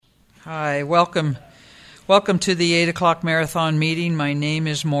Hi, welcome. Welcome to the 8 o'clock marathon meeting. My name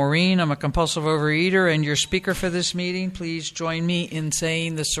is Maureen. I'm a compulsive overeater and your speaker for this meeting. Please join me in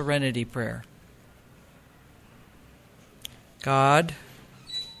saying the Serenity Prayer. God,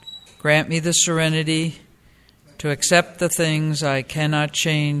 grant me the serenity to accept the things I cannot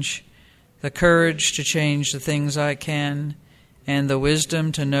change, the courage to change the things I can, and the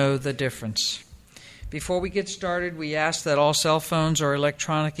wisdom to know the difference. Before we get started, we ask that all cell phones or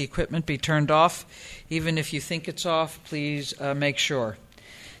electronic equipment be turned off. Even if you think it's off, please make sure.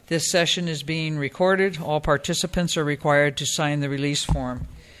 This session is being recorded. All participants are required to sign the release form,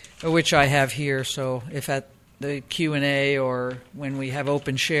 which I have here. So if at the Q&A or when we have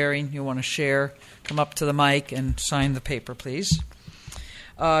open sharing, you want to share, come up to the mic and sign the paper, please.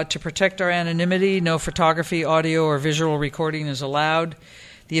 To protect our anonymity, no photography, audio, or visual recording is allowed.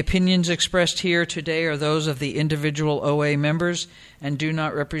 The opinions expressed here today are those of the individual OA members and do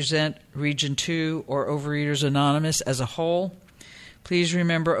not represent Region 2 or Overeaters Anonymous as a whole. Please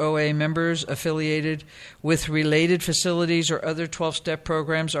remember OA members affiliated with related facilities or other 12-step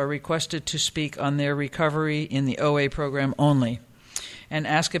programs are requested to speak on their recovery in the OA program only. An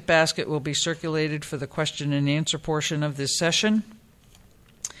Ask It basket will be circulated for the question and answer portion of this session.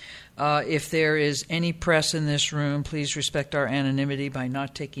 If there is any press in this room, please respect our anonymity by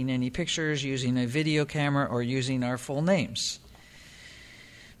not taking any pictures, using a video camera, or using our full names.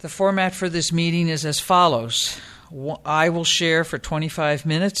 The format for this meeting is as follows. I will share for 25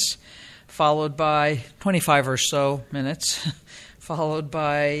 minutes, followed by 25 or so minutes, followed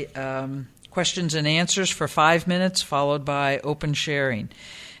by questions and answers for 5 minutes, followed by open sharing.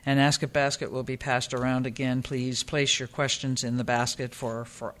 An Ask It basket will be passed around again. Please place your questions in the basket for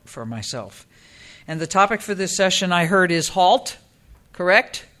myself. And the topic for this session I heard is HALT,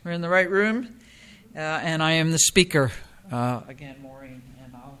 correct? We're in the right room. And I am the speaker. Again, Maureen,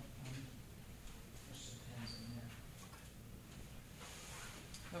 and I'll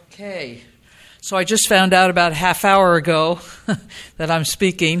Okay. So I just found out about a half hour ago that I'm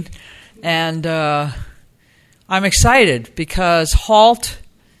speaking. And I'm excited because HALT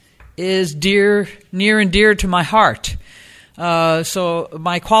is near and dear to my heart. So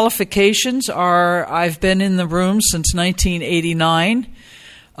my qualifications are I've been in the room since 1989,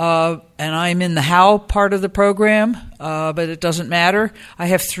 and I'm in the HOW part of the program, but it doesn't matter. I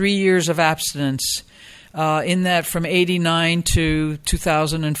have 3 years of abstinence. In that, from 89 to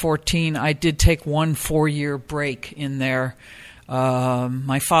 2014, I did take 1 4-year break in there.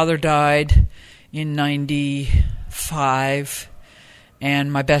 My father died in 95.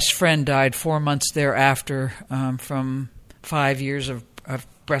 And my best friend died 4 months thereafter from 5 years of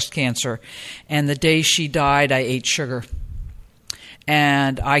breast cancer. And the day she died, I ate sugar.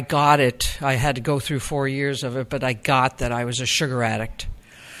 And I got it. I had to go through 4 years of it, but I got that I was a sugar addict.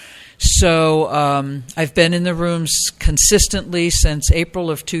 So I've been in the rooms consistently since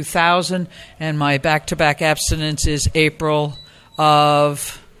April of 2000, and my back-to-back abstinence is April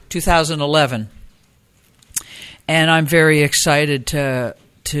of 2011. And I'm very excited to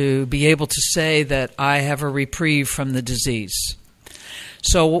be able to say that I have a reprieve from the disease.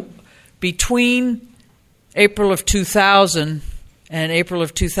 So between April of 2000 and April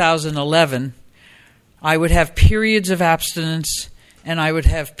of 2011, I would have periods of abstinence and I would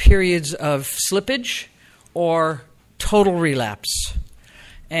have periods of slippage or total relapse.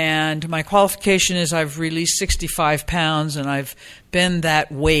 And my qualification is I've released 65 pounds and I've been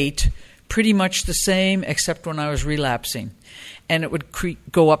that weight pretty much the same, except when I was relapsing. And it would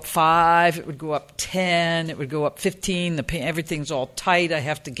go up 5, it would go up 10, it would go up 15. Everything's all tight. I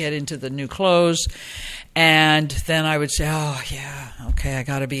have to get into the new clothes. And then I would say, oh, yeah, okay, I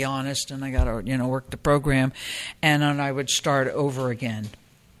got to be honest, and I got to, work the program. And then I would start over again.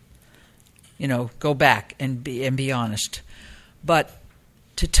 Go back and be honest. But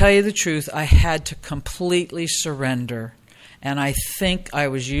to tell you the truth, I had to completely surrender. And I think I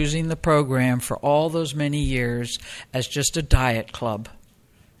was using the program for all those many years as just a diet club,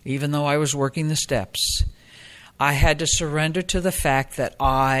 even though I was working the steps. I had to surrender to the fact that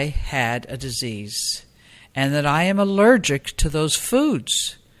I had a disease and that I am allergic to those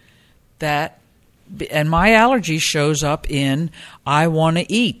foods. And my allergy shows up in I want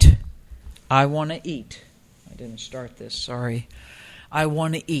to eat. I want to eat. I didn't start this, sorry. I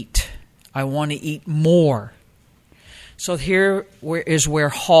want to eat. I want to eat more. So here is where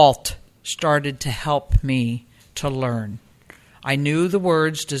HALT started to help me to learn. I knew the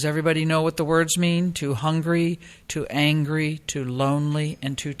words. Does everybody know what the words mean? Too hungry, too angry, too lonely,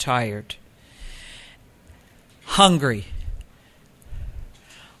 and too tired. Hungry.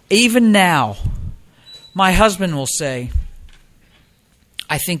 Even now, my husband will say,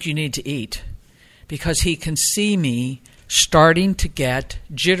 I think you need to eat, because he can see me starting to get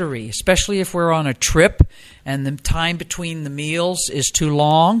jittery, especially if we're on a trip and the time between the meals is too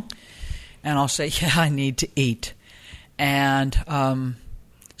long. And I'll say, yeah, I need to eat. And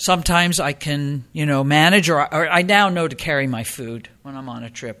sometimes I can, manage, or I now know to carry my food when I'm on a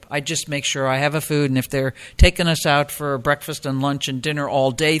trip. I just make sure I have a food, and if they're taking us out for a breakfast and lunch and dinner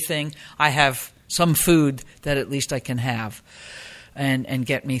all day thing, I have some food that at least I can have and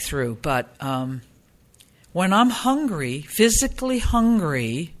get me through. But when I'm hungry, physically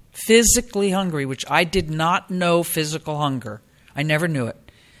hungry, which I did not know physical hunger. I never knew it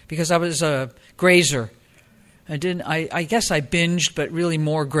because I was a grazer. I guess I binged, but really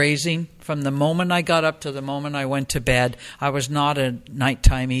more grazing. From the moment I got up to the moment I went to bed, I was not a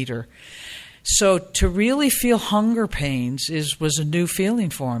nighttime eater. So to really feel hunger pains was a new feeling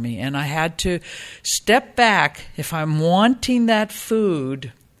for me, and I had to step back. If I'm wanting that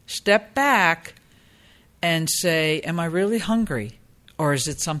food, step back and say, am I really hungry, or is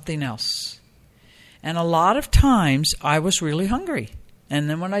it something else? And a lot of times I was really hungry. And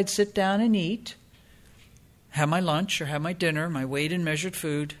then when I'd sit down and eat, have my lunch or have my dinner, my weighed and measured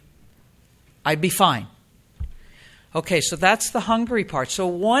food, I'd be fine. Okay, so that's the hungry part. So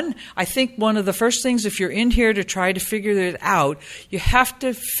I think one of the first things, if you're in here to try to figure it out, you have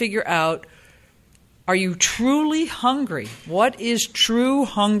to figure out, are you truly hungry? What is true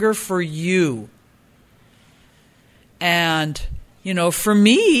hunger for you? And, for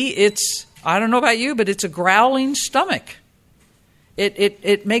me, I don't know about you, but it's a growling stomach.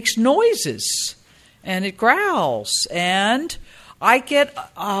 It makes noises. And it growls, and I get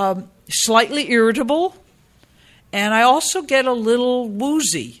slightly irritable, and I also get a little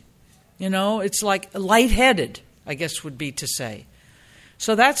woozy. It's like lightheaded, I guess would be to say.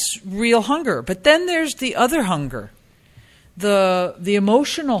 So that's real hunger. But then there's the other hunger, the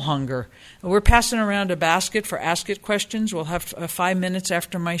emotional hunger. We're passing around a basket for Ask It questions. We'll have 5 minutes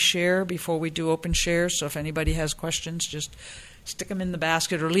after my share before we do open shares. So if anybody has questions, just stick them in the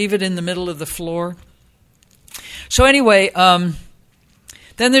basket or leave it in the middle of the floor. So anyway, then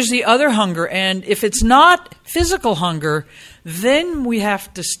there's the other hunger, and if it's not physical hunger, then I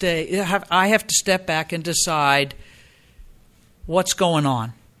have to step back and decide what's going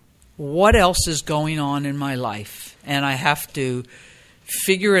on. What else is going on in my life? And I have to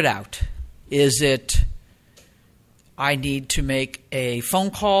figure it out. Is it I need to make a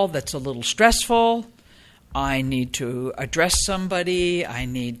phone call that's a little stressful? I need to address somebody. I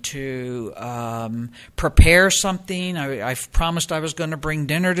need to prepare something. I've promised I was going to bring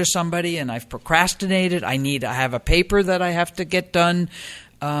dinner to somebody, and I've procrastinated. I have a paper that I have to get done.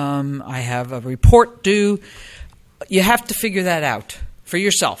 I have a report due. You have to figure that out for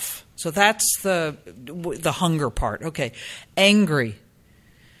yourself. So that's the hunger part. Okay, angry.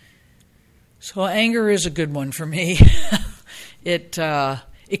 So anger is a good one for me. It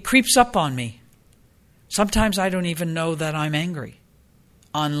creeps up on me. Sometimes I don't even know that I'm angry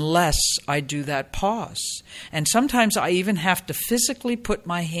unless I do that pause. And sometimes I even have to physically put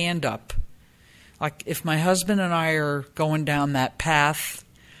my hand up. Like if my husband and I are going down that path,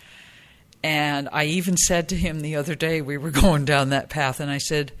 and I even said to him the other day, we were going down that path, and I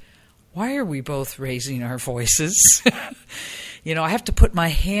said, why are we both raising our voices? I have to put my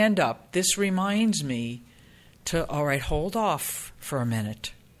hand up. This reminds me to, all right, hold off for a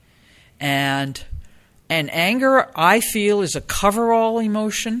minute. And anger, I feel, is a coverall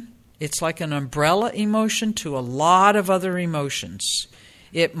emotion. It's like an umbrella emotion to a lot of other emotions.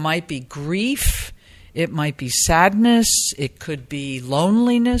 It might be grief. It might be sadness. It could be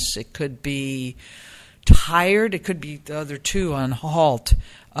loneliness. It could be tired. It could be the other two on halt.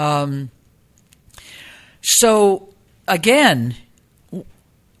 So, again,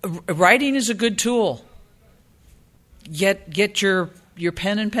 writing is a good tool. Get your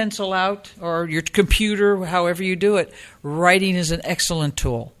pen and pencil out, or your computer, however you do it. Writing is an excellent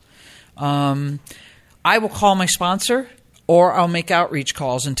tool. I will call my sponsor, or I'll make outreach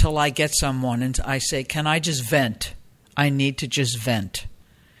calls until I get someone, and I say, can I just vent? I need to just vent.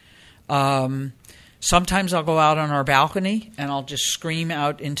 Sometimes I'll go out on our balcony, and I'll just scream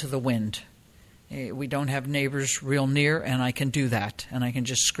out into the wind. We don't have neighbors real near, and I can do that. And I can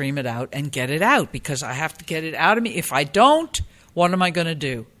just scream it out and get it out, because I have to get it out of me. If I don't, what am I going to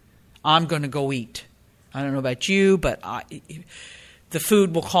do? I'm going to go eat. I don't know about you, but the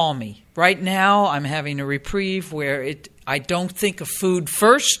food will call me. Right now, I'm having a reprieve where I don't think of food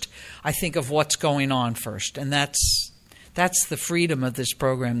first. I think of what's going on first. And that's the freedom of this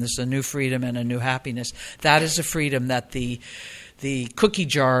program. This is a new freedom and a new happiness. That is a freedom that the cookie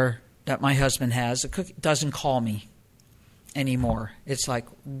jar that my husband has, the cookie doesn't call me. anymore. It's like,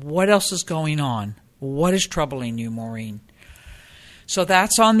 what else is going on? What is troubling you, Maureen? So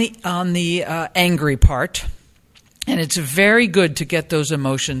that's on the angry part. And it's very good to get those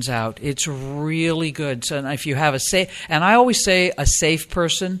emotions out. It's really good. So if you have and I always say a safe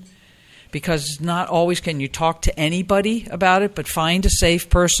person, because not always can you talk to anybody about it, but find a safe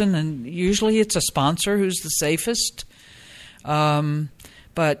person, and usually it's a sponsor who's the safest.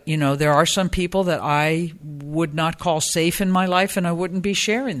 But, there are some people that I would not call safe in my life, and I wouldn't be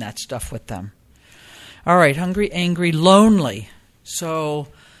sharing that stuff with them. All right, hungry, angry, lonely. So,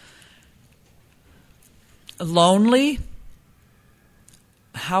 lonely,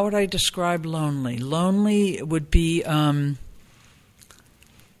 how would I describe lonely? Lonely would be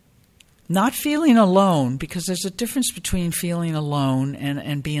not feeling alone, because there's a difference between feeling alone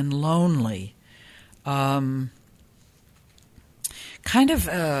and being lonely. I'm trying to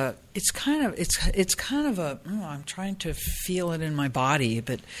feel it in my body,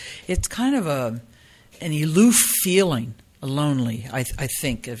 but it's kind of an aloof feeling, lonely, I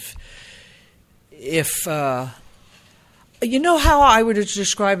think. If you know how I would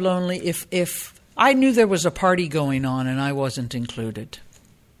describe lonely? If I knew there was a party going on and I wasn't included,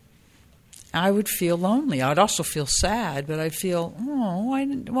 I would feel lonely. I'd also feel sad, but I'd feel, why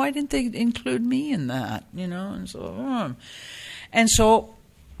didn't they include me in that? And so,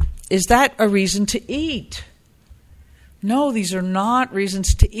 is that a reason to eat? No, these are not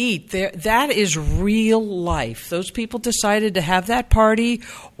reasons to eat. That is real life. Those people decided to have that party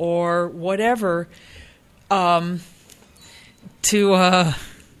or whatever for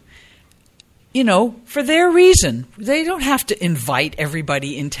their reason. They don't have to invite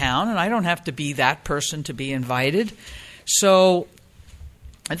everybody in town, and I don't have to be that person to be invited. So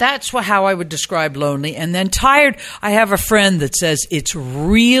that's how I would describe lonely. And then tired, I have a friend that says it's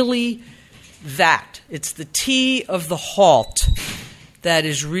really that. It's the T of the halt that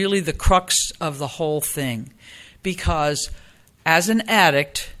is really the crux of the whole thing. Because as an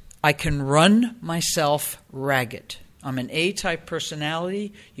addict, I can run myself ragged. I'm an A-type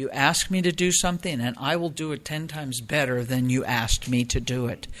personality. You ask me to do something, and I will do it 10 times better than you asked me to do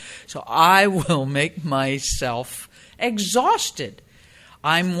it. So I will make myself exhausted.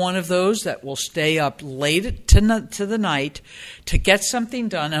 I'm one of those that will stay up late to the night to get something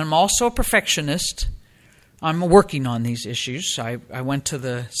done, and I'm also a perfectionist. I'm working on these issues. I went to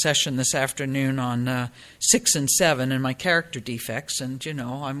the session this afternoon on 6 and 7 and my character defects, and,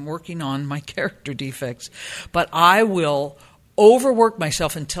 I'm working on my character defects. But I will overwork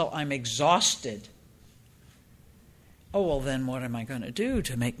myself until I'm exhausted. Oh, well, then what am I going to do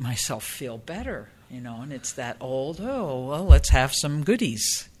to make myself feel better? And it's that old, let's have some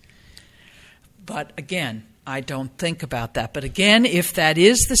goodies. But again, I don't think about that. But again, if that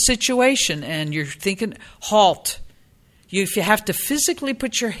is the situation and you're thinking, halt, if you have to physically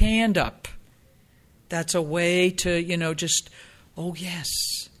put your hand up, that's a way to, just, oh yes,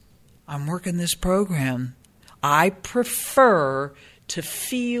 I'm working this program. I prefer to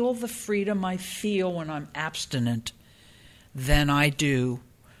feel the freedom I feel when I'm abstinent than I do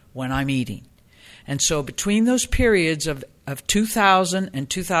when I'm eating. And so between those periods of 2000 and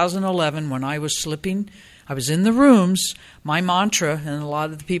 2011, when I was slipping, I was in the rooms. My mantra, and a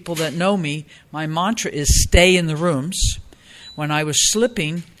lot of the people that know me, my mantra is stay in the rooms. When I was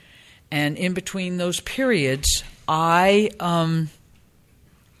slipping, and in between those periods, I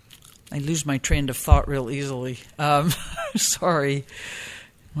lose my train of thought real easily. Sorry.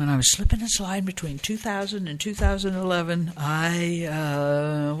 When I was slipping and sliding between 2000 and 2011,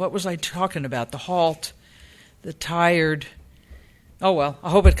 what was I talking about? The halt, the tired. Oh, well, I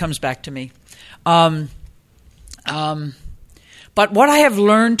hope it comes back to me. But what I have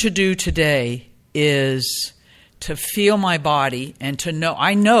learned to do today is to feel my body and to know.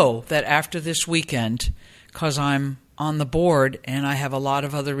 I know that after this weekend, because I'm on the board and I have a lot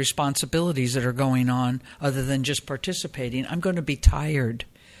of other responsibilities that are going on other than just participating, I'm going to be tired.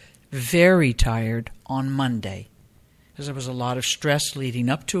 Very tired on Monday, because there was a lot of stress leading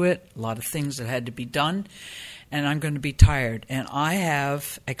up to it, a lot of things that had to be done, and I'm going to be tired. And I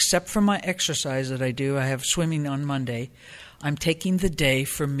have, except for my exercise that I do, I have swimming on Monday, I'm taking the day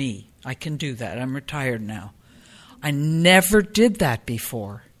for me. I can do that. I'm retired now. I never did that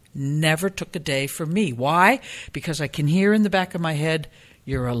before. Never took a day for me. Why? Because I can hear in the back of my head,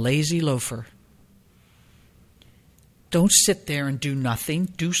 you're a lazy loafer. Don't sit there and do nothing.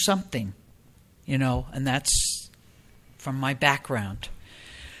 Do something, and that's from my background.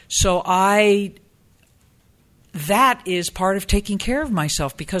 So I that is part of taking care of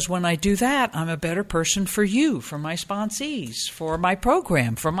myself, because when I do that, I'm a better person for you, for my sponsees, for my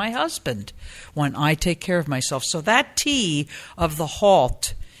program, for my husband, when I take care of myself. So that T of the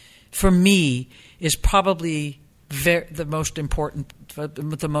HALT, for me, is probably the most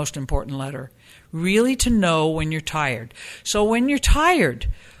important letter. Really to know when you're tired. So when you're tired,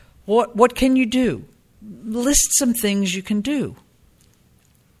 what can you do? List some things you can do.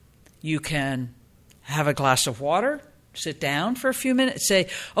 You can have a glass of water, sit down for a few minutes, say,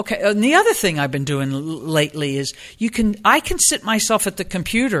 okay, and the other thing I've been doing lately is I can sit myself at the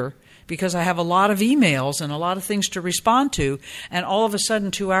computer because I have a lot of emails and a lot of things to respond to, and all of a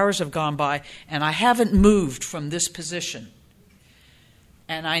sudden 2 hours have gone by and I haven't moved from this position.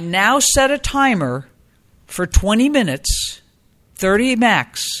 And I now set a timer for 20 minutes, 30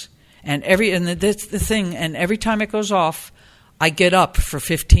 max, and every time it goes off, I get up for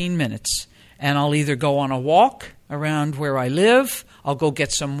 15 minutes. And I'll either go on a walk around where I live, I'll go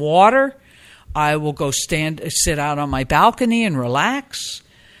get some water, I will go sit out on my balcony and relax.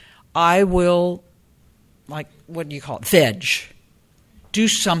 I will, veg. Do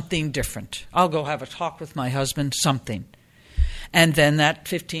something different. I'll go have a talk with my husband, something. And then that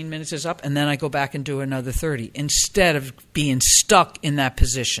 15 minutes is up, and then I go back and do another 30, instead of being stuck in that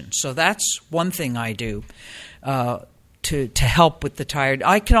position. So that's one thing I do. To help with the tired.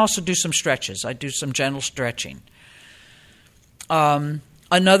 I can also do some stretches. I do some gentle stretching.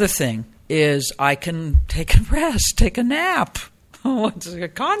 Another thing is I can take a rest, take a nap. What's a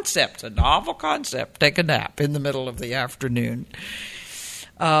concept? A novel concept. Take a nap in the middle of the afternoon.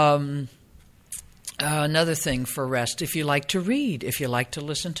 Another thing for rest, if you like to read, if you like to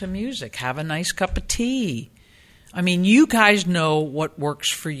listen to music, have a nice cup of tea. I mean, you guys know what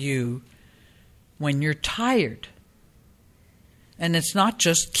works for you when you're tired. And it's not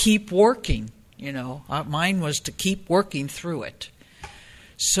just keep working, Mine was to keep working through it.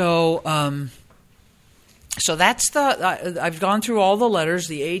 So that's I've gone through all the letters,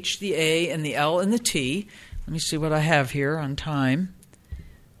 the H, the A, and the L, and the T. Let me see what I have here on time.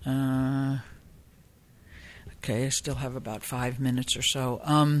 Okay, I still have about 5 minutes or so.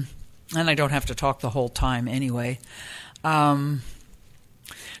 And I don't have to talk the whole time anyway.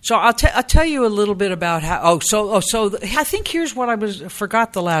 So I'll tell you a little bit about how. So I think here's what I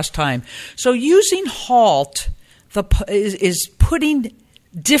forgot the last time. So using HALT is putting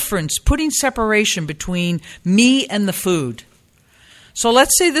separation between me and the food. So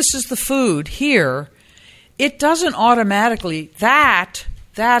let's say this is the food here. It doesn't automatically that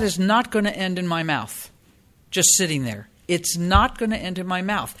is not going to end in my mouth. Just sitting there, it's not going to end in my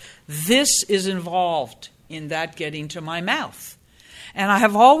mouth. This is involved in that getting to my mouth. And I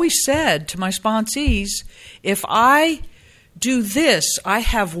have always said to my sponsees, if I do this, I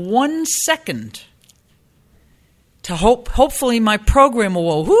have 1 second to hopefully my program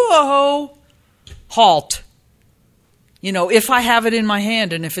will halt. If I have it in my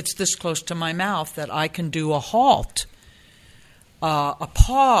hand and if it's this close to my mouth, that I can do a halt, a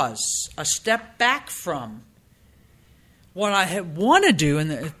pause, a step back from. What I want to do,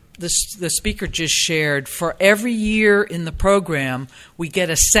 and the speaker just shared, for every year in the program, we get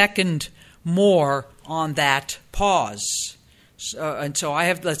a second more on that pause. And so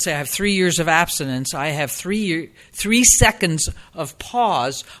let's say I have 3 years of abstinence. I have 3 seconds of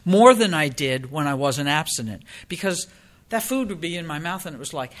pause, more than I did when I wasn't abstinent. Because that food would be in my mouth and it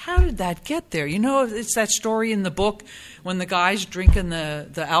was like, how did that get there? It's that story in the book when the guy's drinking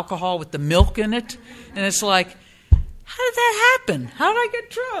the alcohol with the milk in it. And it's like, how did that happen? How did I get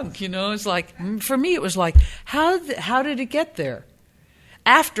drunk? It's like, for me, it was like, how did it get there?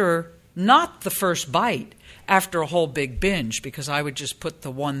 After, not the first bite, after a whole big binge, because I would just put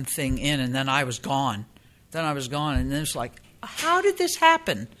the one thing in and then I was gone. And then it's like, how did this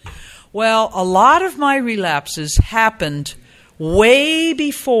happen? Well, a lot of my relapses happened way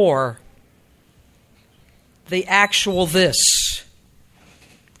before the actual this.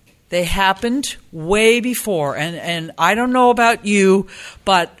 They happened way before. And I don't know about you,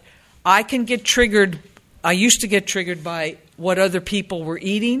 but I can get triggered. I used to get triggered by what other people were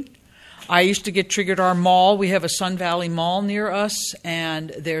eating. I used to get triggered our mall. We have a Sun Valley Mall near us, and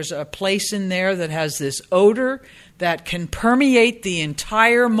there's a place in there that has this odor that can permeate the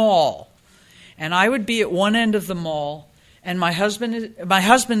entire mall. And I would be at one end of the mall, and my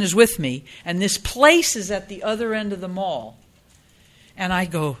husband is with me, and this place is at the other end of the mall. And I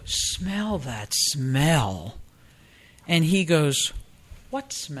go, smell that smell. And he goes,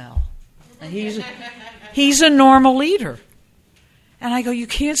 what smell? And he's a normal eater. And I go, you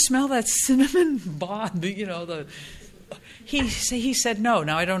can't smell that cinnamon bond, he said no.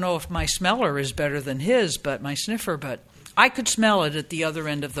 Now, I don't know if my smeller is better than his, but my sniffer, but I could smell it at the other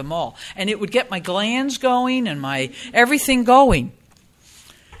end of the mall. And it would get my glands going and my everything going.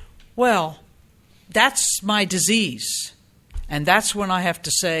 Well, that's my disease. And that's when I have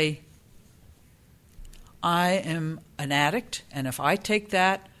to say, I am an addict, and if I take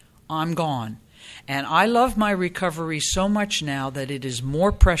that, I'm gone. And I love my recovery so much now that it is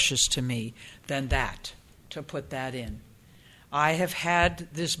more precious to me than that, to put that in. I have had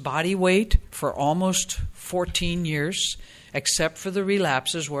this body weight for almost 14 years, except for the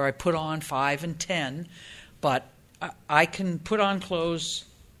relapses where I put on 5 and 10. But I can put on clothes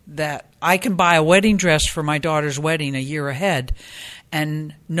that I can buy a wedding dress for my daughter's wedding a year ahead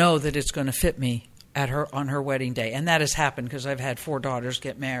and know that it's going to fit me on her wedding day. And that has happened because I've had 4 daughters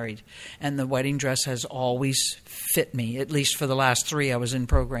get married, and the wedding dress has always fit me, at least for the last 3 I was in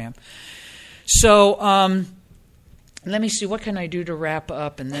program. So let me see, what can I do to wrap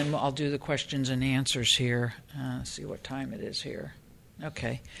up, and then I'll do the questions and answers here. See what time it is here.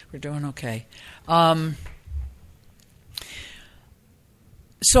 Okay, we're doing okay.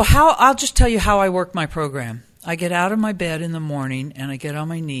 So I'll just tell you how I work my program. I get out of my bed in the morning and I get on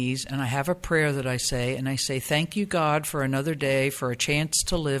my knees and I have a prayer that I say, and I say, thank you, God, for another day, for a chance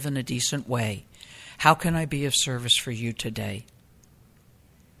to live in a decent way. How can I be of service for you today?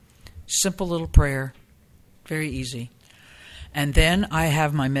 Simple little prayer, very easy. And then I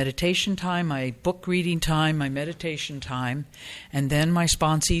have my meditation time, my book reading time, my meditation time, and then my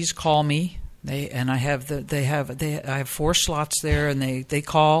sponsees call me. I have 4 slots there, and they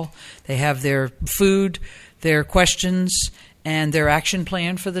call. They have their food, their questions, and their action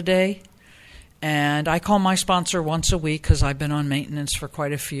plan for the day. And I call my sponsor once a week because I've been on maintenance for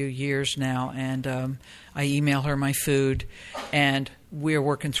quite a few years now, and I email her my food, and we're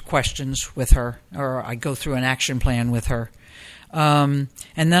working through questions with her, or I go through an action plan with her. And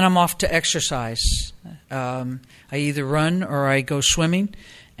then I'm off to exercise. I either run or I go swimming,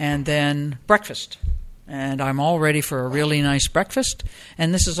 and then breakfast. And I'm all ready for a really nice breakfast.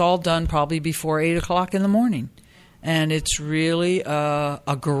 And this is all done probably before 8 o'clock in the morning. And it's really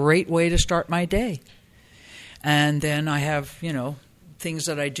a great way to start my day. And then I have, things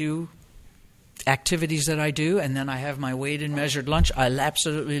that I do, activities that I do, and then I have my weighed and measured lunch. I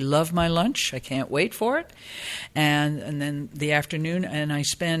absolutely love my lunch. I can't wait for it. And then the afternoon, and I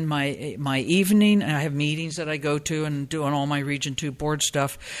spend my evening, and I have meetings that I go to and doing all my Region 2 board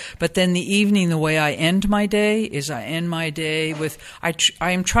stuff. But then the evening, the way I end my day is I end my day with, I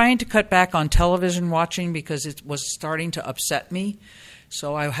am trying to cut back on television watching because it was starting to upset me.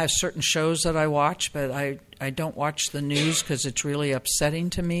 So I have certain shows that I watch, but I don't watch the news because it's really upsetting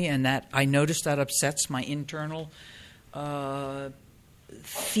to me, and that I notice that upsets my internal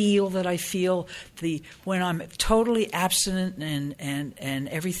feel that I feel. When I'm totally abstinent and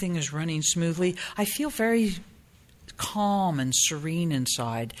everything is running smoothly, I feel very calm and serene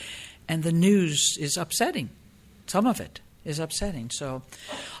inside, and the news is upsetting. Some of it is upsetting. So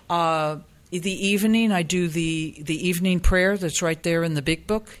the evening, I do the evening prayer that's right there in the big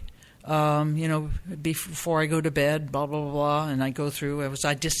book. Before I go to bed, blah, blah, blah, blah, and I go through, was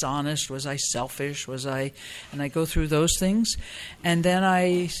I dishonest? Was I selfish? And I go through those things. And then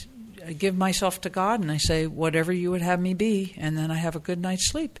I give myself to God, and I say, whatever you would have me be, and then I have a good night's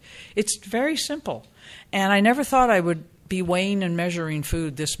sleep. It's very simple. And I never thought I would be weighing and measuring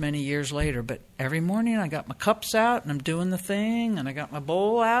food this many years later, but every morning I got my cups out, and I'm doing the thing, and I got my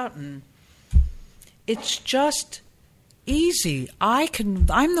bowl out, and it's just easy.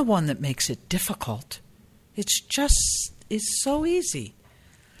 I'm the one that makes it difficult. It's so easy.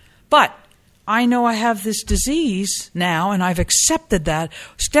 But I know I have this disease now, and I've accepted that.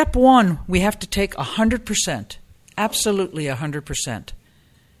 Step 1, we have to take 100%. Absolutely 100%.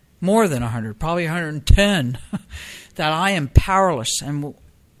 More than 100, probably 110. That I am powerless, and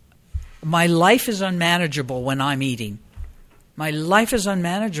my life is unmanageable when I'm eating. My life is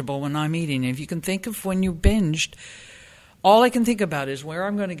unmanageable when I'm eating. If you can think of when you binged, all I can think about is where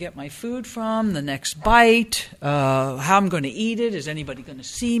I'm going to get my food from, the next bite, how I'm going to eat it, is anybody going to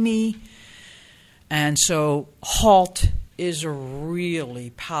see me? And so HALT is a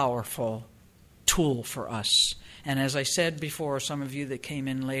really powerful tool for us. And as I said before, some of you that came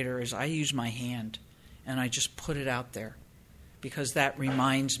in later, is I use my hand and I just put it out there because that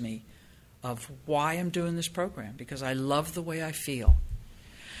reminds me of why I'm doing this program, because I love the way I feel.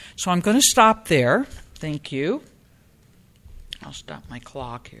 So I'm going to stop there. Thank you. I'll stop my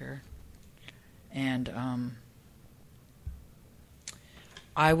clock here. And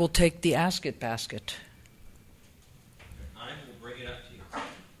I will take the Ask It basket. I will bring it up to you.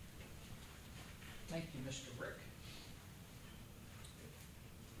 Thank you, Mr. Rick.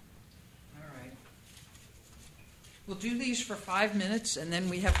 We'll do these for 5 minutes, and then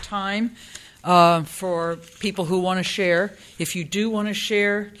we have time for people who want to share. If you do want to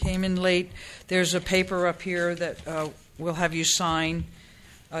share, came in late, there's a paper up here that we'll have you sign.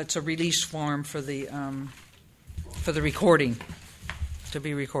 It's a release form for the recording, to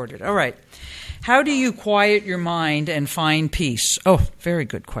be recorded. All right. How do you quiet your mind and find peace? Oh, very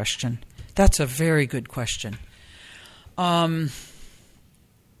good question. That's a very good question.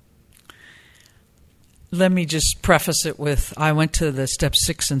 Let me just preface it with, I went to the Step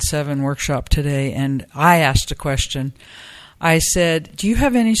 6 and 7 workshop today, and I asked a question. I said, do you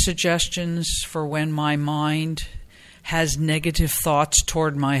have any suggestions for when my mind has negative thoughts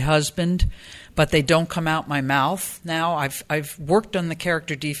toward my husband, but they don't come out my mouth? Now, I've worked on the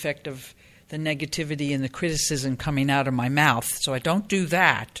character defect of the negativity and the criticism coming out of my mouth, so I don't do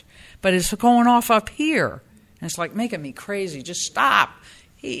that. But it's going off up here, and it's like making me crazy. Just stop.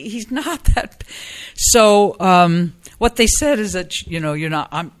 He's not that. So what they said is that, you're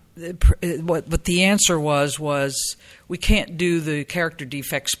not. What the answer was we can't do the character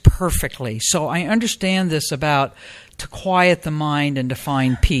defects perfectly. So I understand this about to quiet the mind and to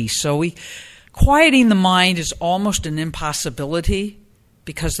find peace. So quieting the mind is almost an impossibility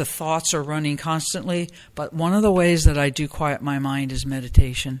because the thoughts are running constantly. But one of the ways that I do quiet my mind is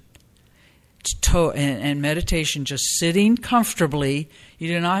meditation. And meditation, just sitting comfortably. You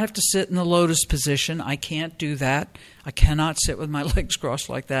do not have to sit in the lotus position. I can't do that. I cannot sit with my legs crossed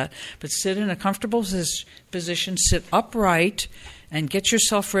like that. But sit in a comfortable position, sit upright, and get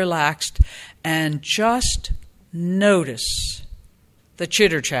yourself relaxed, and just notice the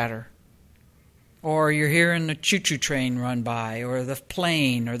chitter-chatter. Or you're hearing the choo-choo train run by, or the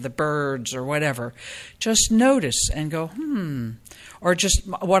plane, or the birds, or whatever. Just notice and go, Or just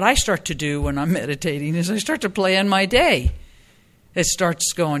what I start to do when I'm meditating is I start to plan my day. It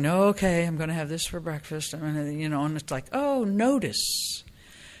starts going, okay, I'm going to have this for breakfast, and it's like, notice.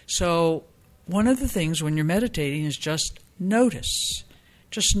 So one of the things when you're meditating is just notice.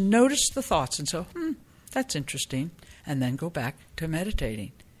 Just notice the thoughts and so, that's interesting, and then go back to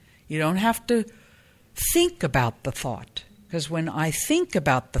meditating. You don't have to think about the thought, because when I think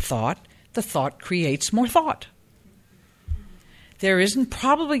about the thought creates more thought. There isn't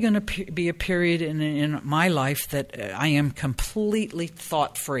probably going to be a period in my life that I am completely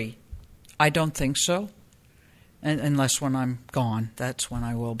thought-free. I don't think so, unless when I'm gone. That's when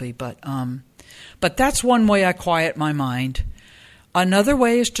I will be. But that's one way I quiet my mind. Another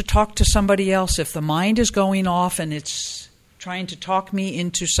way is to talk to somebody else. If the mind is going off and it's trying to talk me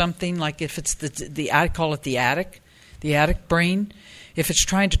into something, like if it's I call it the attic brain. If it's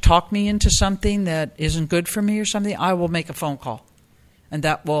trying to talk me into something that isn't good for me or something, I will make a phone call. And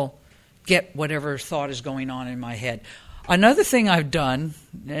that will get whatever thought is going on in my head. Another thing I've done,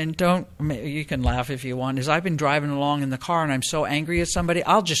 and you can laugh if you want, is I've been driving along in the car and I'm so angry at somebody,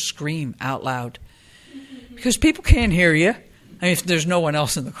 I'll just scream out loud. Because people can't hear you. I mean, if there's no one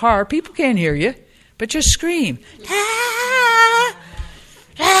else in the car, people can't hear you. But just scream.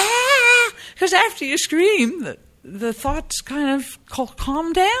 Because after you scream, the thoughts kind of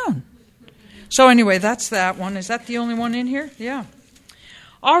calm down. So anyway, that's that one. Is that the only one in here? Yeah.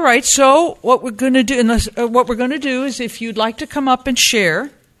 All right, so what we're going to do, is if you'd like to come up and share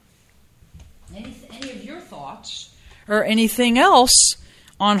any of your thoughts or anything else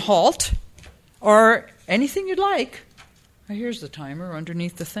on HALT or anything you'd like. Here's the timer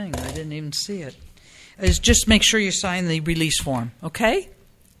underneath the thing. I didn't even see it. Is just make sure you sign the release form, okay?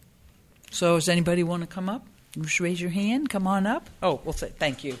 So does anybody want to come up? Just raise your hand. Come on up. Oh, we'll say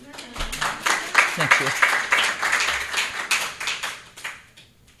thank you. Thank you.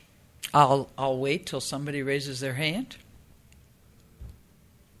 I'll wait till somebody raises their hand.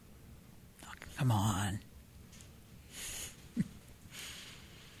 Come on.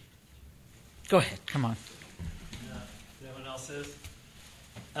 Go ahead. Come on. No one else is?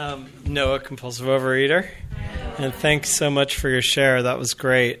 Noah, compulsive overeater. And thanks so much for your share. That was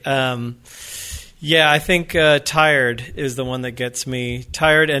great. I think tired is the one that gets me.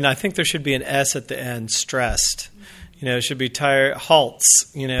 Tired, and I think there should be an S at the end, stressed. It should be tired,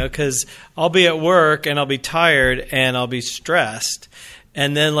 halts, because I'll be at work and I'll be tired and I'll be stressed.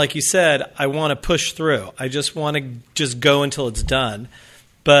 And then, like you said, I want to push through. I just want to just go until it's done.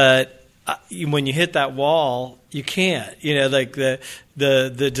 But when you hit that wall, you can't. Like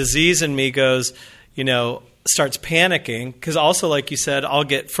the disease in me goes, starts panicking, because also, like you said, I'll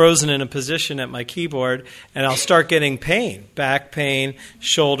get frozen in a position at my keyboard and I'll start getting pain, back pain,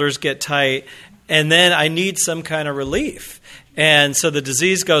 shoulders get tight. And then I need some kind of relief. And so the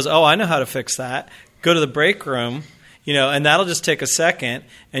disease goes, I know how to fix that. Go to the break room. and that'll just take a second,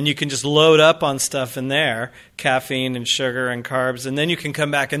 and you can just load up on stuff in there, caffeine and sugar and carbs, and then you can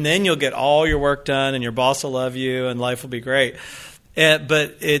come back, and then you'll get all your work done, and your boss will love you, and life will be great.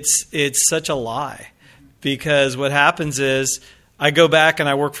 But it's such a lie, because what happens is I go back and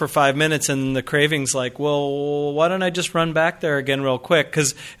I work for 5 minutes, and the craving's like, well, why don't I just run back there again real quick?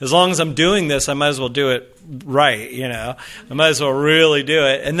 Because as long as I'm doing this, I might as well do it right, I might as well really do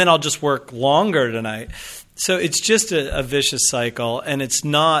it, and then I'll just work longer tonight. So it's just a vicious cycle, and it's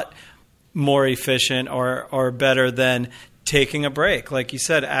not more efficient or better than taking a break. Like you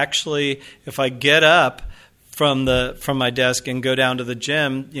said, actually, if I get up from my desk and go down to the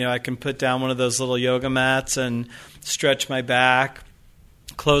gym, I can put down one of those little yoga mats and stretch my back,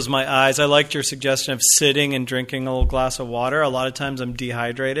 close my eyes. I liked your suggestion of sitting and drinking a little glass of water. A lot of times I'm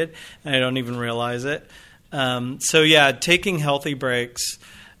dehydrated and I don't even realize it. So yeah, taking healthy breaks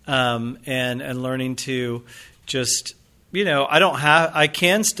and learning to just, I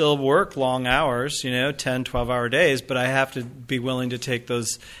can still work long hours, 10, 12-hour days, but I have to be willing to take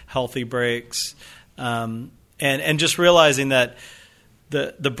those healthy breaks. And just realizing that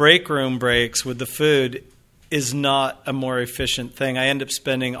the break room breaks with the food is not a more efficient thing. I end up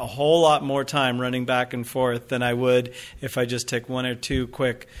spending a whole lot more time running back and forth than I would if I just take one or two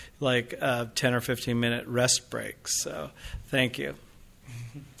quick, 10 or 15-minute rest breaks. So thank you.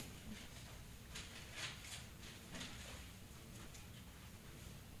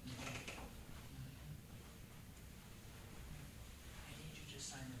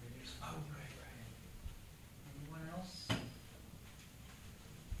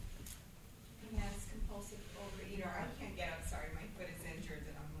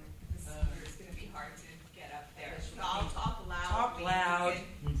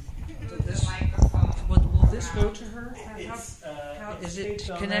 Go to her? How is it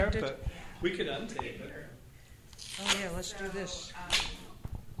connected? There, we could untape it. Oh yeah, let's do this.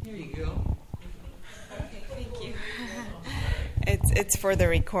 Here you go. Okay, thank you. It's for the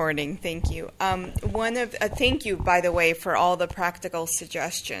recording. Thank you. Thank you, by the way, for all the practical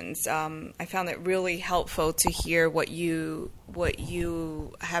suggestions. I found it really helpful to hear what you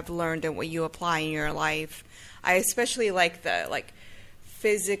have learned and what you apply in your life. I especially like the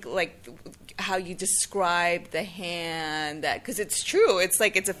physical, how you describe the hand, that because it's true, it's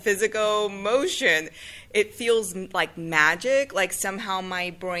a physical motion. It feels like magic, like somehow my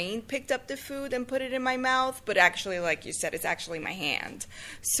brain picked up the food and put it in my mouth, but actually, like you said, it's actually my hand.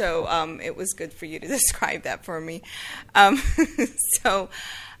 So it was good for you to describe that for me. I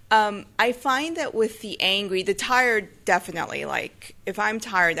find that with the tired, definitely, if I'm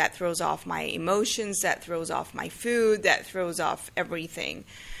tired, that throws off my emotions, that throws off my food, that throws off everything.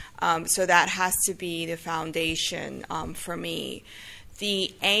 So that has to be the foundation for me.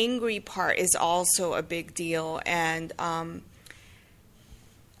 The angry part is also a big deal, and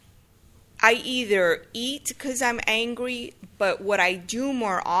I either eat because I'm angry, but what I do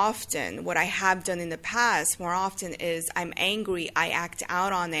more often, what I have done in the past more often, is I'm angry, I act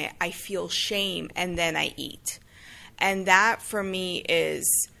out on it, I feel shame, and then I eat. And that for me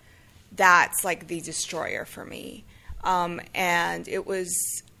that's like the destroyer for me. And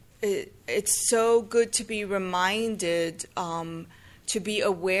it's so good to be reminded to be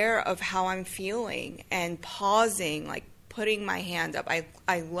aware of how I'm feeling and pausing, putting my hand up.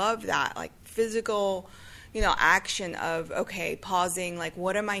 I love that, physical, action of, okay, pausing,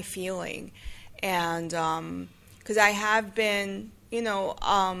 what am I feeling? And because I have been,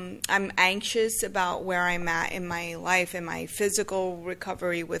 I'm anxious about where I'm at in my life and my physical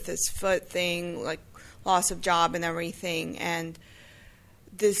recovery with this foot thing, loss of job and everything. And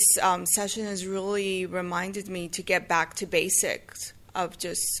this session has really reminded me to get back to basics of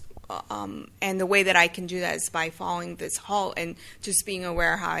just and the way that I can do that is by following this halt and just being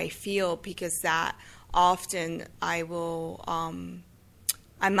aware how I feel, because that often I will I'm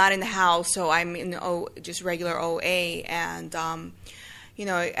not in the house, so I'm in just regular OA, and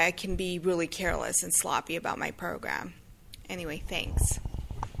I can be really careless and sloppy about my program. Anyway, thanks.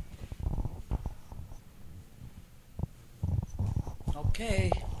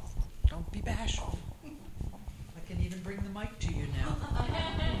 Okay, don't be bashful. I can even bring the mic to you now.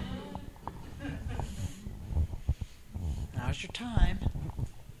 Now's your time.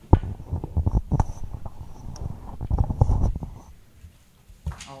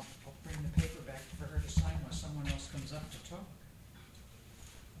 I'll bring the paper back for her to sign while someone else comes up to talk.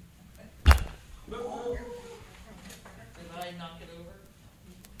 Did I knock it over?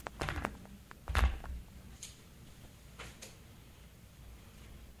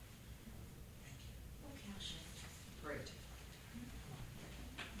 Great.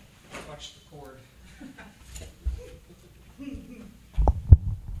 Watch the cord.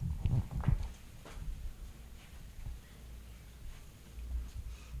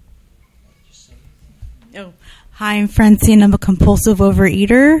 Oh, hi, I'm Francine. I'm a compulsive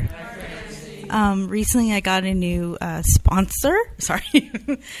overeater. Recently, I got a new sponsor. Sorry,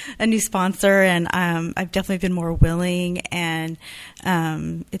 a new sponsor, and I've definitely been more willing. And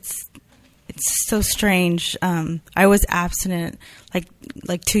it's so strange. I was abstinent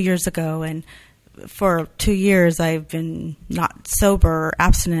like 2 years ago, and for 2 years I've been not sober or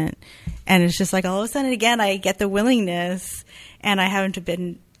abstinent. And it's just like all of a sudden again I get the willingness, and I haven't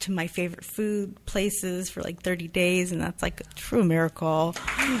been to my favorite food places for like 30 days, and that's like a true miracle.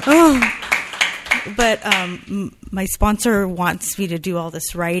 But my sponsor wants me to do all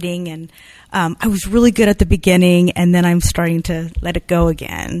this writing, and I was really good at the beginning, and then I'm starting to let it go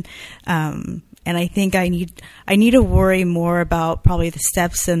again. And I think I need to worry more about probably the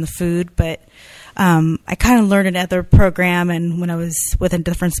steps and the food, but I kind of learned another program, and when I was with a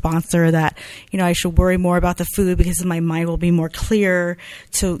different sponsor, that I should worry more about the food because my mind will be more clear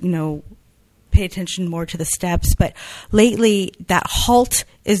to pay attention more to the steps. But lately, that halt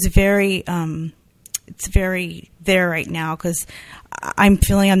is very it's very there right now because I'm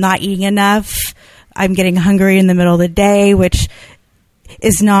feeling I'm not eating enough. I'm getting hungry in the middle of the day, which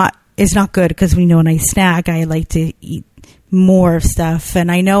is not good because when I snack, I like to eat more stuff,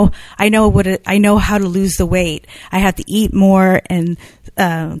 and I know how to lose the weight. I have to eat more and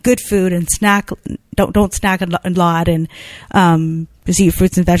good food and snack. Don't snack a lot, and just eat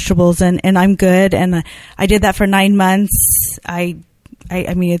fruits and vegetables, and I'm good. And I did that for 9 months. I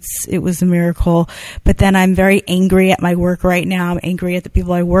mean, it was a miracle. But then I'm very angry at my work right now. I'm angry at the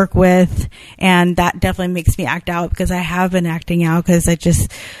people I work with, and that definitely makes me act out because I have been acting out because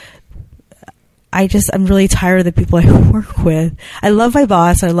I'm really tired of the people I work with. I love my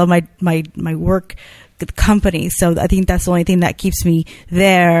boss. I love my work company. So I think that's the only thing that keeps me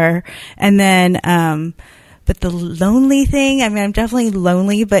there. And then, but the lonely thing, I mean, I'm definitely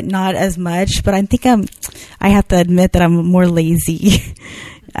lonely, but not as much. But I have to admit that I'm more lazy.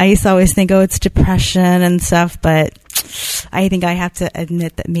 I used to always think, it's depression and stuff, but I think I have to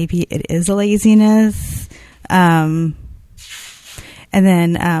admit that maybe it is a laziness. And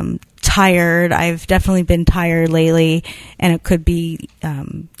then, tired. I've definitely been tired lately, and it could be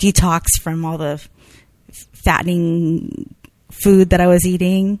detox from all the fattening food that I was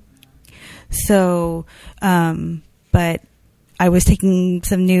eating. So, but I was taking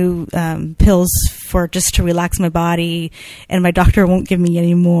some new pills just to relax my body, and my doctor won't give me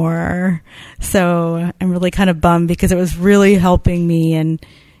any more. So I'm really kind of bummed because it was really helping me, and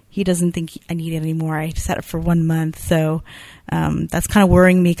he doesn't think I need it anymore. I just had it for 1 month. So that's kind of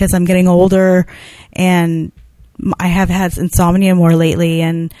worrying me because I'm getting older, and I have had insomnia more lately.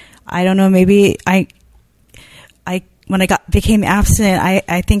 And I don't know, maybe when I became abstinent,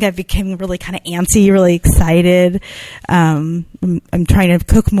 I think I became really kind of antsy, really excited. I'm trying to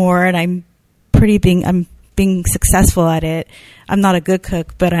cook more, and I'm being successful at it. I'm not a good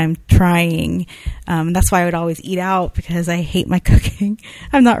cook, but I'm trying. That's why I would always eat out because I hate my cooking.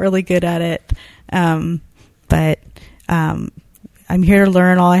 I'm not really good at it. But I'm here to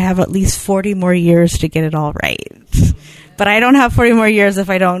learn. I have at least 40 more years to get it all right. But I don't have 40 more years if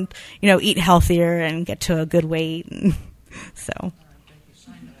I don't, eat healthier and get to a good weight. So.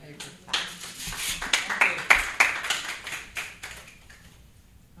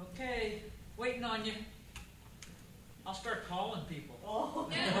 Okay, waiting on you. I'll start calling people. Oh.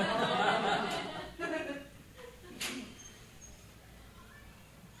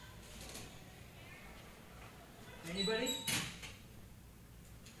 Anybody?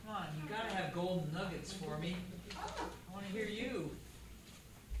 Come on, you gotta have golden nuggets for me. I want to hear you.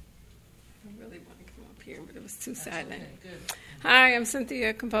 I really want to come up here, but it was too silent. Okay, good. Hi, I'm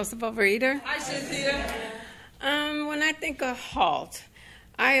Cynthia, compulsive overeater. Hi, Cynthia. When I think of HALT,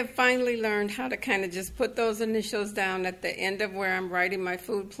 I have finally learned how to kind of just put those initials down at the end of where I'm writing my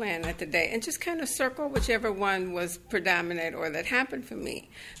food plan at the day and just kind of circle whichever one was predominant or that happened for me.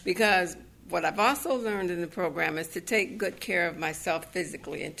 Because what I've also learned in the program is to take good care of myself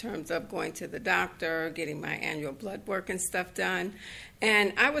physically in terms of going to the doctor, getting my annual blood work and stuff done.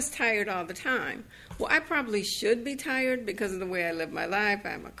 And I was tired all the time. Well, I probably should be tired because of the way I live my life.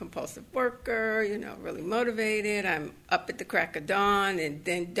 I'm a compulsive worker, really motivated. I'm up at the crack of dawn and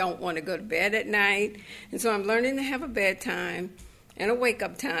then don't want to go to bed at night. And so I'm learning to have a bedtime and a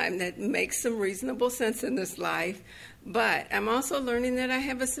wake-up time that makes some reasonable sense in this life. But I'm also learning that I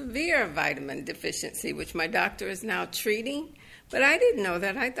have a severe vitamin deficiency, which my doctor is now treating. But I didn't know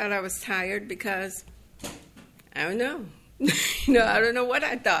that. I thought I was tired because, I don't know. I don't know what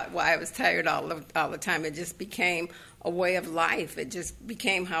I thought, why I was tired all the time. It just became a way of life. It just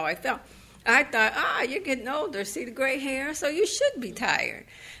became how I felt. I thought, you're getting older. See the gray hair? So you should be tired.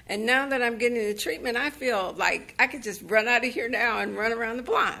 And now that I'm getting the treatment, I feel like I could just run out of here now and run around the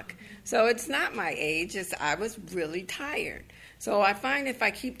block. So it's not my age. It's I was really tired. So I find if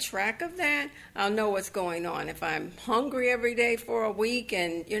I keep track of that, I'll know what's going on. If I'm hungry every day for a week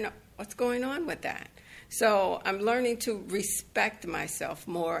and, what's going on with that? So I'm learning to respect myself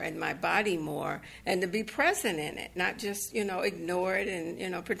more and my body more and to be present in it, not just, ignore it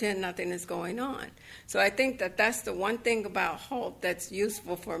and, pretend nothing is going on. So I think that that's the one thing about HALT that's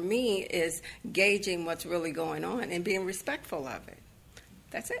useful for me is gauging what's really going on and being respectful of it.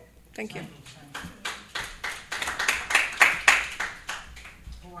 That's it. Thank you.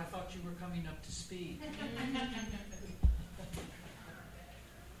 Oh, I thought you were coming up to speed.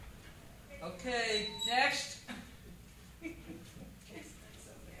 Okay, next.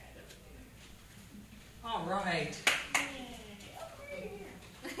 All right.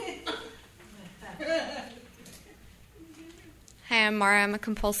 Hi, I'm Mara. I'm a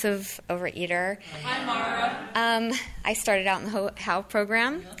compulsive overeater. Hi, Mara. I started out in the HALT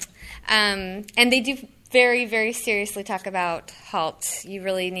program, and they do very, very seriously talk about HALT. You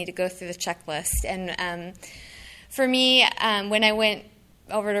really need to go through the checklist. And for me, when I went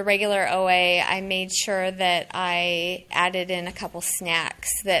over to regular OA, I made sure that I added in a couple snacks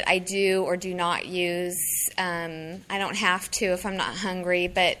that I do or do not use. I don't have to if I'm not hungry,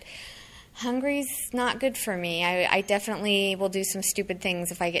 but hungry's not good for me. I definitely will do some stupid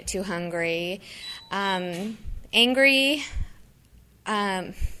things if I get too hungry. Angry,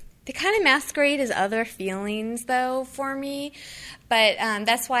 they kind of masquerade as other feelings, though, for me. But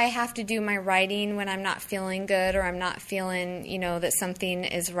that's why I have to do my writing when I'm not feeling good or I'm not feeling, that something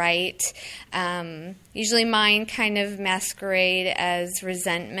is right. Usually mine kind of masquerade as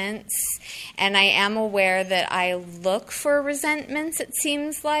resentments. And I am aware that I look for resentments, it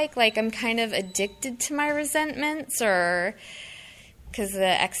seems like. Like I'm kind of addicted to my resentments or because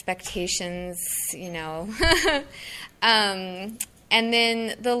the expectations, And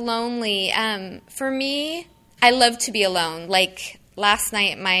then the lonely. For me, I love to be alone. Like last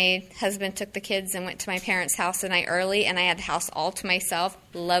night, my husband took the kids and went to my parents' house the night early, and I had the house all to myself.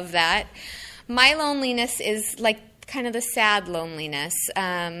 Love that. My loneliness is like kind of the sad loneliness.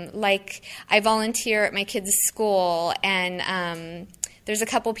 Like I volunteer at my kids' school, and there's a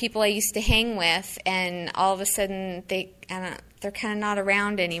couple people I used to hang with, and all of a sudden they're kind of not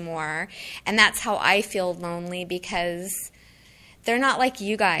around anymore. And that's how I feel lonely because they're not like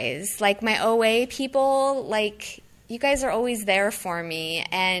you guys. Like my OA people, like you guys are always there for me.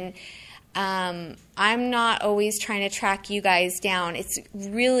 And I'm not always trying to track you guys down. It's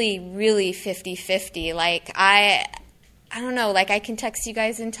really, really 50-50. Like I don't know, like I can text you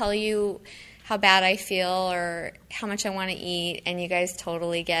guys and tell you how bad I feel or how much I want to eat, and you guys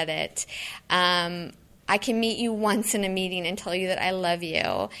totally get it. I can meet you once in a meeting and tell you that I love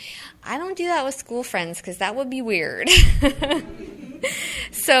you. I don't do that with school friends because that would be weird.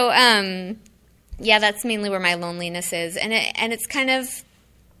 So, yeah, that's mainly where my loneliness is. And it's kind of,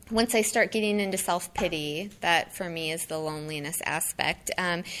 once I start getting into self-pity, that for me is the loneliness aspect.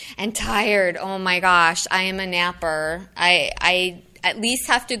 And tired, oh my gosh, I am a napper. I at least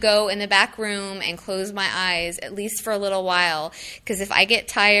have to go in the back room and close my eyes, at least for a little while. Because if I get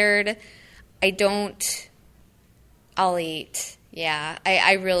tired, I'll eat. Yeah,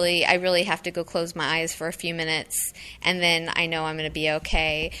 I really have to go close my eyes for a few minutes, and then I know I'm going to be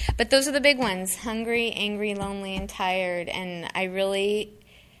okay. But those are the big ones: hungry, angry, lonely, and tired. And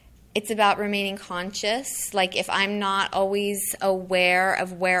it's about remaining conscious. Like if I'm not always aware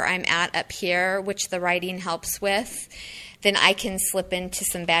of where I'm at up here, which the writing helps with, then I can slip into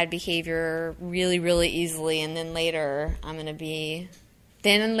some bad behavior really, really easily, and then later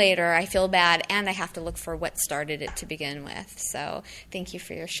I feel bad, and I have to look for what started it to begin with. So thank you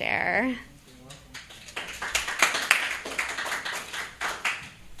for your share.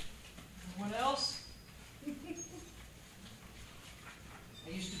 Anyone else?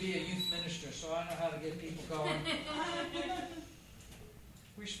 I used to be a youth minister, so I know how to get people going.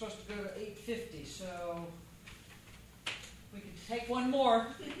 We're supposed to go to 8:50, so we can take one more.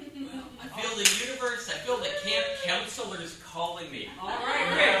 Well, I feel the universe, I feel the camp counselors calling me. All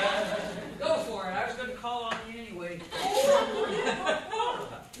right, Rick. Go for it. I was going to call on you anyway.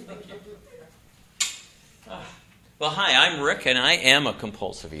 Well, hi, I'm Rick, and I am a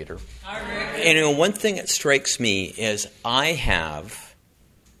compulsive eater. Hi, Rick. And one thing that strikes me is I have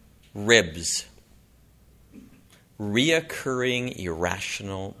ribs, reoccurring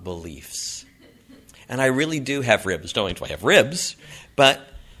irrational beliefs. And I really do have ribs. Not only do I have ribs, but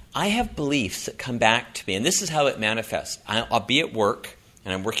I have beliefs that come back to me. And this is how it manifests. I'll be at work,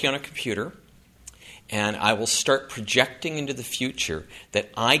 and I'm working on a computer, and I will start projecting into the future that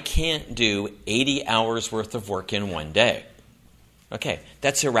I can't do 80 hours worth of work in one day. Okay,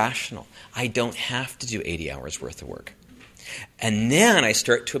 that's irrational. I don't have to do 80 hours worth of work. And then I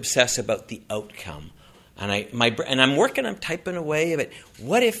start to obsess about the outcome. And I'm typing away of it.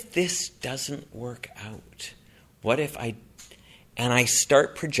 What if this doesn't work out? And I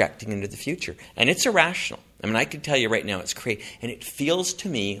start projecting into the future. And it's irrational. I mean, I can tell you right now it's crazy. And it feels to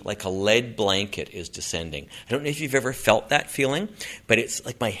me like a lead blanket is descending. I don't know if you've ever felt that feeling, but it's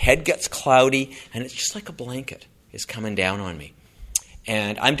like my head gets cloudy, and it's just like a blanket is coming down on me.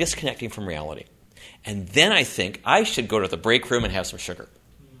 And I'm disconnecting from reality. And then I think I should go to the break room and have some sugar.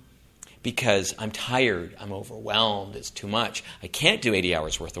 Because I'm tired, I'm overwhelmed, it's too much. I can't do 80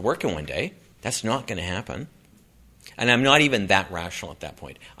 hours worth of work in one day. That's not going to happen. And I'm not even that rational at that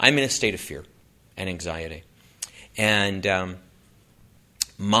point. I'm in a state of fear and anxiety. And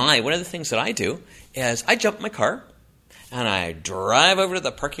one of the things that I do is I jump in my car and I drive over to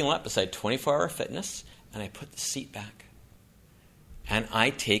the parking lot beside 24 Hour Fitness and I put the seat back. And I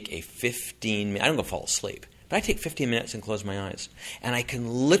take a 15-minute, I don't go fall asleep, but I take 15 minutes and close my eyes. And I can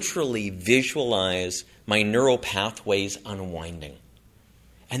literally visualize my neural pathways unwinding.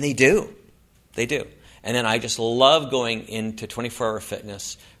 And they do. They do. And then I just love going into 24 Hour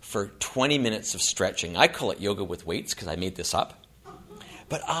Fitness for 20 minutes of stretching. I call it yoga with weights because I made this up.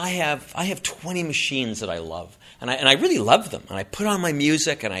 But I have 20 machines that I love. And I really love them. And I put on my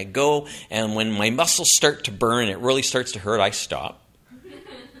music and I go. And when my muscles start to burn and it really starts to hurt, I stop.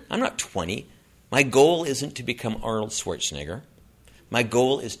 I'm not 20. My goal isn't to become Arnold Schwarzenegger. My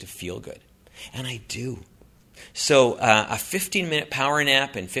goal is to feel good. And I do. So a 15-minute power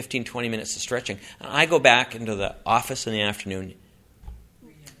nap and 15, 20 minutes of stretching. And I go back into the office in the afternoon.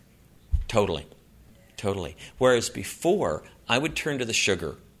 Totally. Whereas before, I would turn to the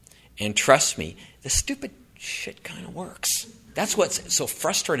sugar. And trust me, the stupid shit kind of works. That's what's so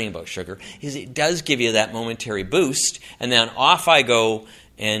frustrating about sugar, is it does give you that momentary boost. And then off I go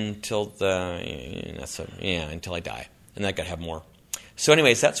until I die. And I got to have more. So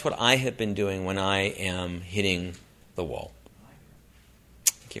anyways, that's what I have been doing when I am hitting the wall.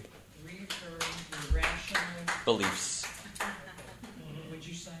 Thank you. Reoccurring irrational beliefs. Would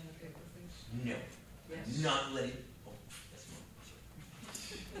you sign the paper, please? No. Yes. Not letting... Oh, that's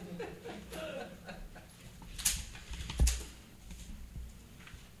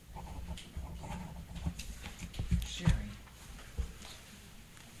Sharing.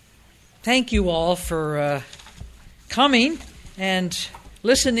 Thank you all for coming and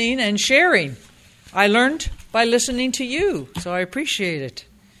listening and sharing. I learned by listening to you, so I appreciate it.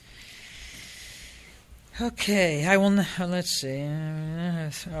 Okay, I will. Let's see.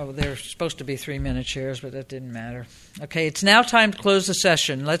 There's supposed to be 3-minute shares, but that didn't matter. Okay, it's now time to close the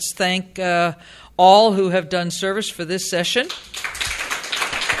session. Let's thank all who have done service for this session.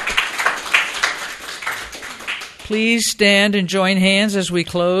 Please stand and join hands as we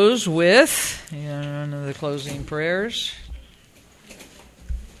close with the closing prayers.